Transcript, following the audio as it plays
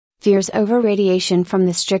Fears over radiation from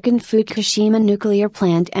the stricken Fukushima nuclear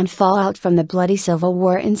plant and fallout from the bloody civil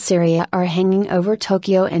war in Syria are hanging over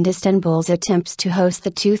Tokyo and Istanbul's attempts to host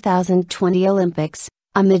the 2020 Olympics,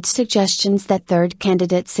 amid suggestions that third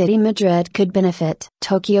candidate city Madrid could benefit.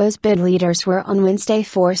 Tokyo's bid leaders were on Wednesday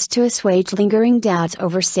forced to assuage lingering doubts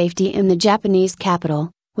over safety in the Japanese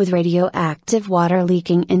capital, with radioactive water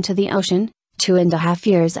leaking into the ocean, 2.5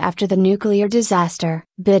 years after the nuclear disaster.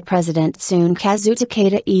 Bid President Tsunekazu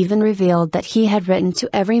Takeda even revealed that he had written to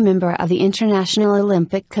every member of the International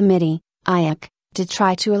Olympic Committee, IOC, to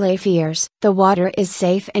try to allay fears. The water is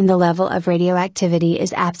safe and the level of radioactivity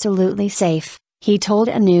is absolutely safe, he told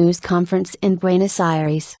a news conference in Buenos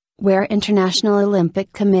Aires, where International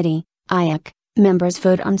Olympic Committee, IOC, members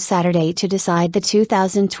vote on Saturday to decide the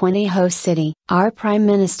 2020 host city. Our Prime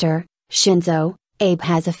Minister, Shinzo Abe,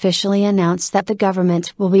 has officially announced that the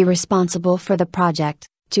government will be responsible for the project,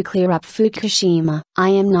 to clear up Fukushima. I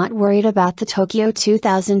am not worried about the Tokyo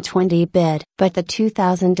 2020 bid. But the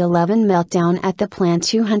 2011 meltdown at the plant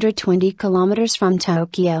 220 kilometers from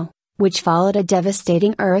Tokyo, which followed a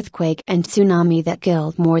devastating earthquake and tsunami that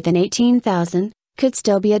killed more than 18,000, could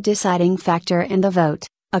still be a deciding factor in the vote,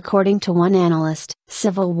 according to one analyst.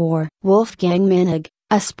 Civil War. Wolfgang Menig,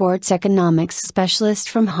 a sports economics specialist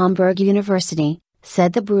from Hamburg University,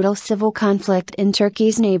 said the brutal civil conflict in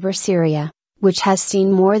Turkey's neighbor Syria, which has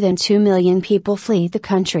seen more than 2 million people flee the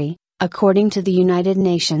country, according to the United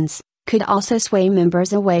Nations, could also sway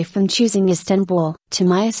members away from choosing Istanbul. To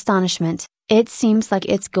my astonishment, it seems like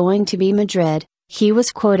it's going to be Madrid, he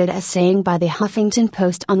was quoted as saying by the Huffington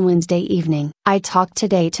Post on Wednesday evening. I talked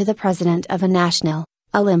today to the president of a national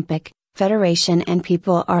Olympic Federation and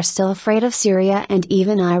people are still afraid of Syria and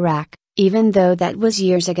even Iraq, even though that was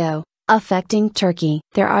years ago, affecting Turkey.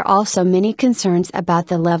 There are also many concerns about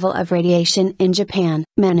the level of radiation in Japan.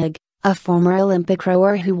 Menig, a former Olympic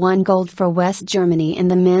rower who won gold for West Germany in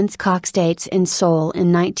the men's cock states in Seoul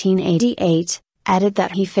in 1988, added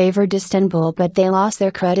that he favored Istanbul, but they lost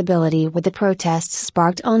their credibility with the protests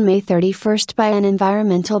sparked on May 31 by an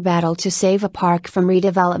environmental battle to save a park from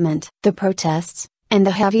redevelopment. The protests, and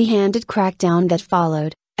the heavy-handed crackdown that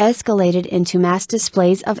followed, escalated into mass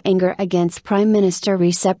displays of anger against Prime Minister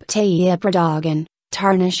Recep Tayyip Erdogan,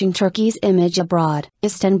 tarnishing Turkey's image abroad.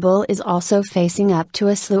 Istanbul is also facing up to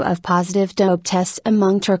a slew of positive dope tests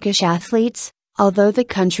among Turkish athletes, although the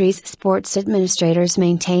country's sports administrators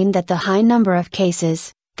maintain that the high number of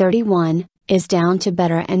cases, 31, is down to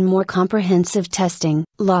better and more comprehensive testing.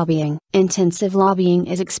 Lobbying. Intensive lobbying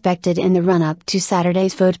is expected in the run-up to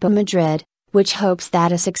Saturday's vote by Madrid, which hopes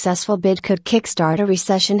that a successful bid could kickstart a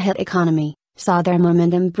recession-hit economy, saw their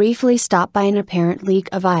momentum briefly stopped by an apparent leak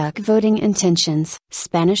of IOC voting intentions.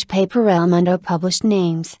 Spanish paper El Mundo published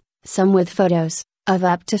names, some with photos, of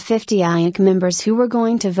up to 50 IOC members who were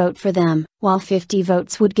going to vote for them. While 50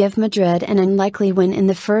 votes would give Madrid an unlikely win in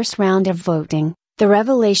the first round of voting, the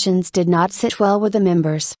revelations did not sit well with the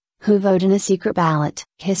members, who vote in a secret ballot.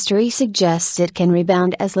 History suggests it can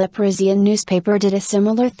rebound, as Le Parisien newspaper did a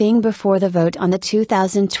similar thing before the vote on the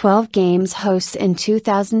 2012 Games hosts in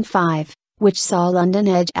 2005, which saw London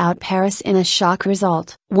edge out Paris in a shock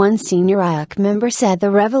result. One senior IOC member said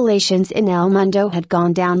the revelations in El Mundo had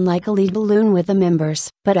gone down like a lead balloon with the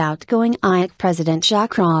members. But outgoing IOC President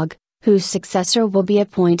Jacques Rogge, whose successor will be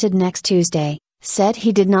appointed next Tuesday, said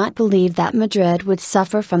he did not believe that Madrid would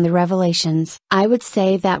suffer from the revelations. I would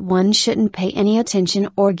say that one shouldn't pay any attention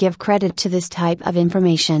or give credit to this type of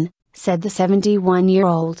information, said the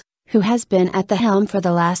 71-year-old, who has been at the helm for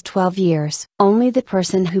the last 12 years. Only the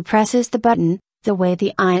person who presses the button, the way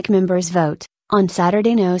the IOC members vote, on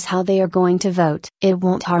Saturday knows how they are going to vote. It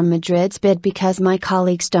won't harm Madrid's bid because my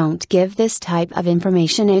colleagues don't give this type of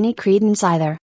information any credence either.